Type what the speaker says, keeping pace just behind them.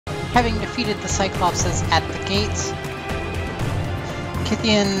having defeated the Cyclopses at the gates,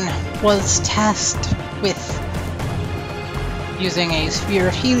 Gideon was tasked with using a Sphere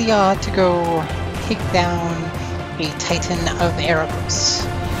of Helia to go take down a Titan of Erebus.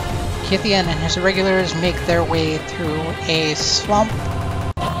 Gideon and his regulars make their way through a swamp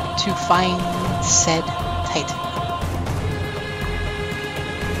to find said Titan.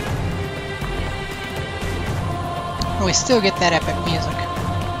 We still get that epic music.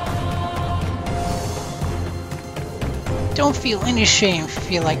 Don't feel any shame if you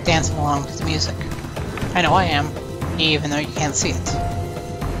feel like dancing along to the music. I know I am, even though you can't see it.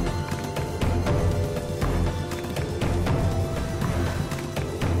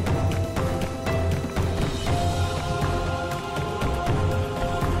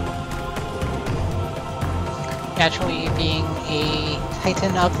 Naturally, being a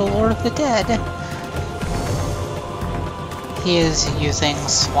Titan of the Lord of the Dead, he is using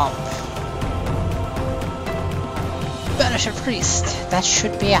Swamp. Banish a Priest, that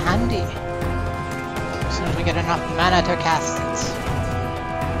should be handy. As soon as we get enough mana to cast it.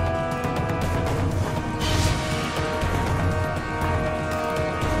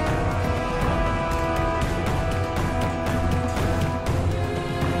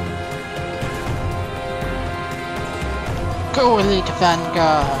 Go Elite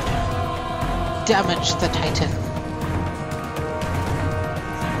Vanguard! Damage the Titan.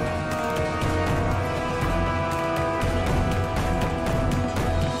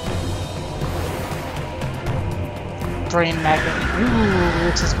 Brain Magnet. Ooh,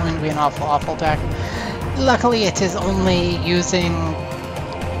 this is going to be an awful deck. Luckily it is only using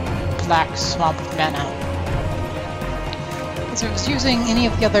Black Swamp mana. If it was using any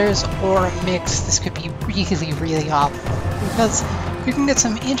of the others or a mix, this could be really awful. Because you can get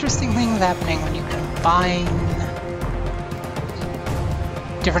some interesting things happening when you combine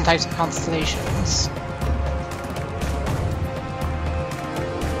different types of constellations.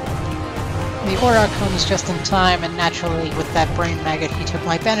 The aura comes just in time, and naturally with that Brain Maggot he took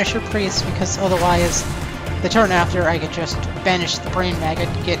my Banisher Priest, because otherwise the turn after I could just banish the Brain Maggot,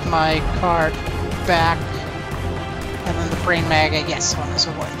 get my card back, and then the Brain Maggot, yes, so on and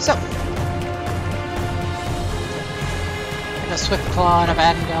so forth. So, a Swift Claw and a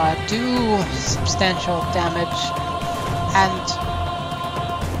Vanguard do substantial damage, and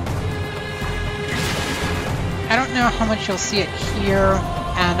I don't know how much you'll see it here,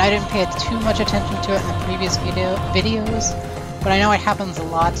 and I didn't pay too much attention to it in the previous videos, but I know it happens a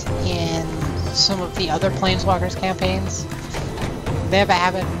lot in some of the other Planeswalkers campaigns. They have a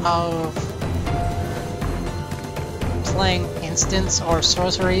habit of playing instants or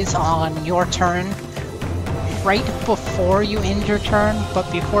sorceries on your turn right before you end your turn, but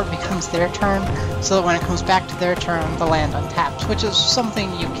before it becomes their turn, so that when it comes back to their turn, the land untaps, which is something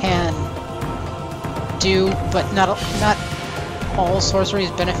you can do, but not all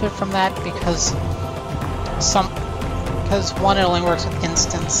sorceries benefit from that, because one, it only works with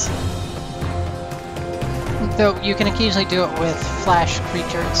instants. Though you can occasionally do it with flash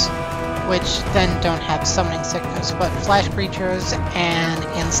creatures, which then don't have summoning sickness, but flash creatures and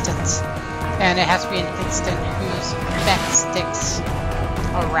instants. And it has to be an instant whose effect sticks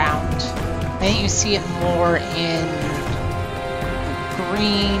around. I think you see it more in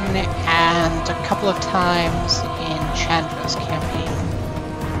green and a couple of times in Chandra's campaign.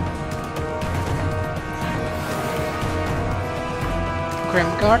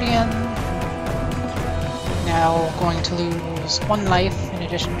 Grim Guardian, now going to lose 1 life in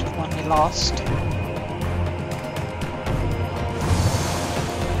addition to the one we lost.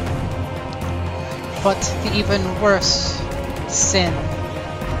 But the even worse sin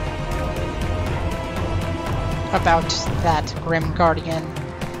about that Grim Guardian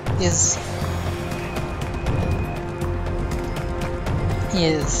is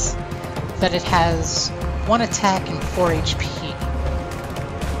that it has 1 attack and 4 HP.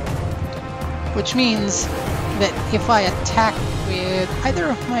 Which means that if I attack with either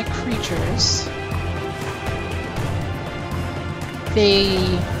of my creatures,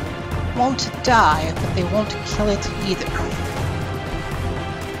 they won't die, but they won't kill it either.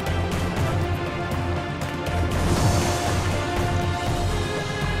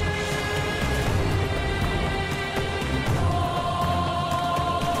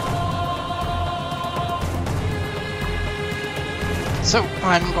 So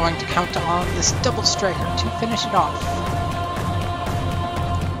I'm going to count on this double striker to finish it off.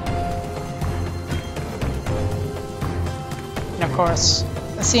 And of course,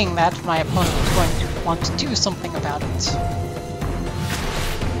 seeing that, my opponent is going to want to do something about it.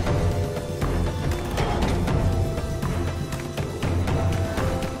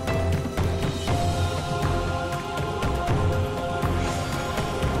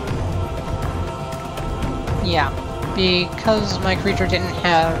 Yeah, because my creature didn't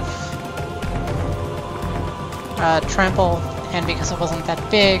have trample, and because it wasn't that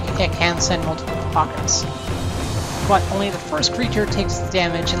big, it can send multiple pockets. But only the first creature takes the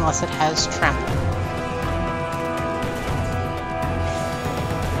damage unless it has trample.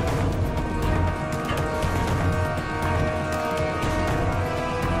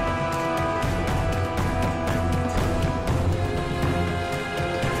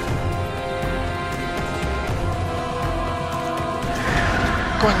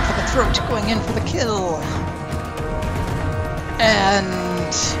 Going for the throat, going in for the kill.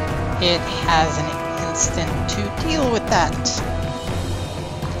 And it has an instant to deal with that.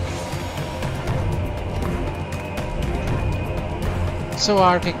 So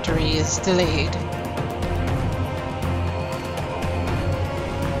our victory is delayed.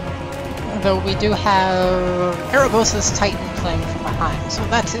 Though we do have Erebos' Titan playing from behind, so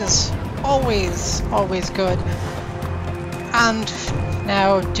that is always good. And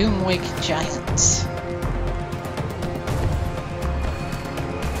now Doomwake Giant.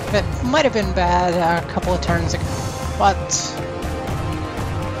 That might have been bad a couple of turns ago, but it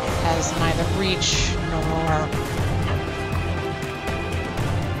has neither reach nor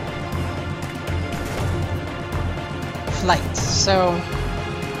flight, so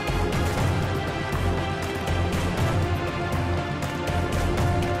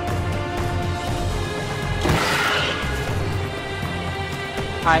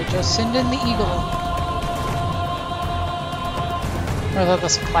I just send in the eagle. Or the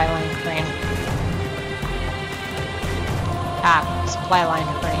supply line crane. Ah, supply line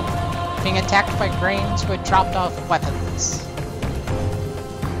crane. Being attacked by cranes who had dropped off weapons.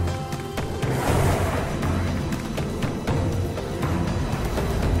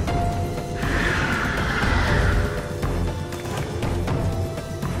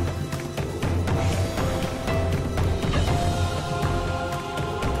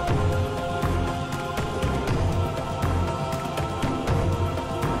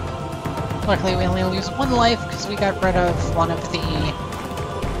 Luckily we only lose one life because we got rid of one of the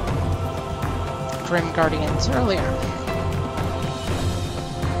Grim Guardians earlier.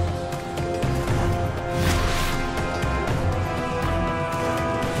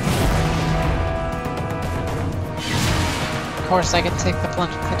 Of course I could take the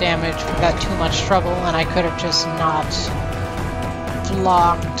blunt of the damage without too much trouble, and I could have just not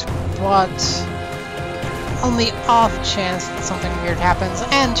blocked, but on the off chance that something weird happens,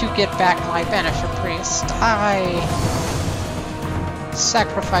 and to get back my Banisher Priest, I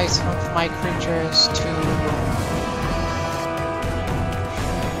sacrifice one of my creatures to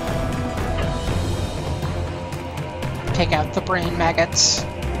take out the brain maggots.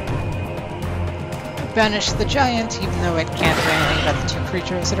 Banish the giant, even though it can't do anything about the two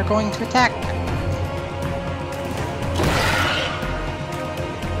creatures that are going to attack.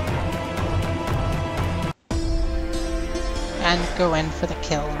 And go in for the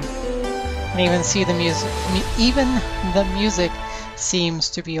kill. And even see the music. Even the music seems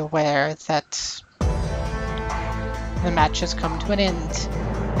to be aware that the match has come to an end,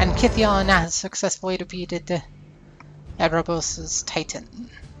 and Caydor has successfully defeated Erebos' Titan.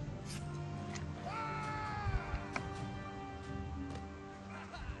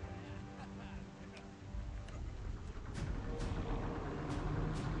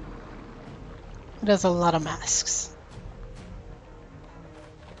 It has a lot of masks.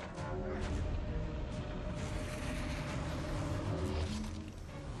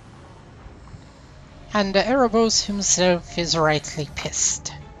 And Erebos himself is rightly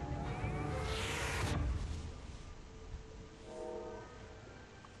pissed.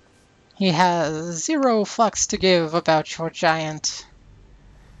 He has 0 fucks to give about your giant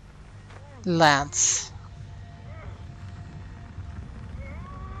lance.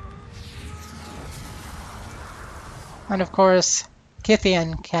 And of course,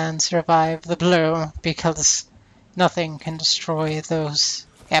 Caydor can survive the blow because nothing can destroy those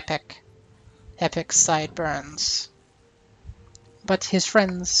epic sideburns. But his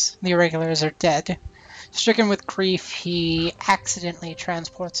friends, the Irregulars, are dead. Stricken with grief, he accidentally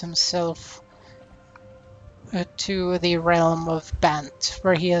transports himself to the realm of Bant,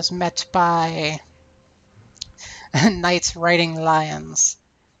 where he is met by knights riding lions.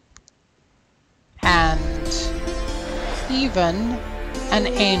 And even an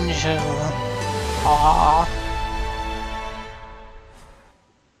angel. Aww.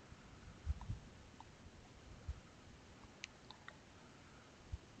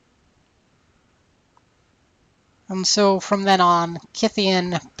 And so from then on,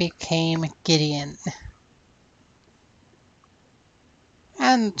 Caydor became Gideon.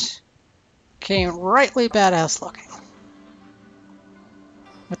 And Okay, rightly badass looking.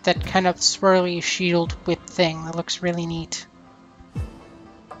 With that kind of swirly shield whip thing that looks really neat.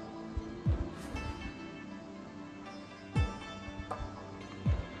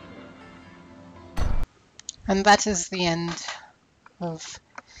 And that is the end of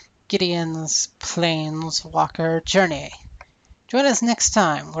Gideon's Planeswalker journey. Join us next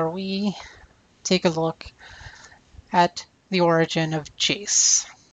time where we take a look at the origin of Jace.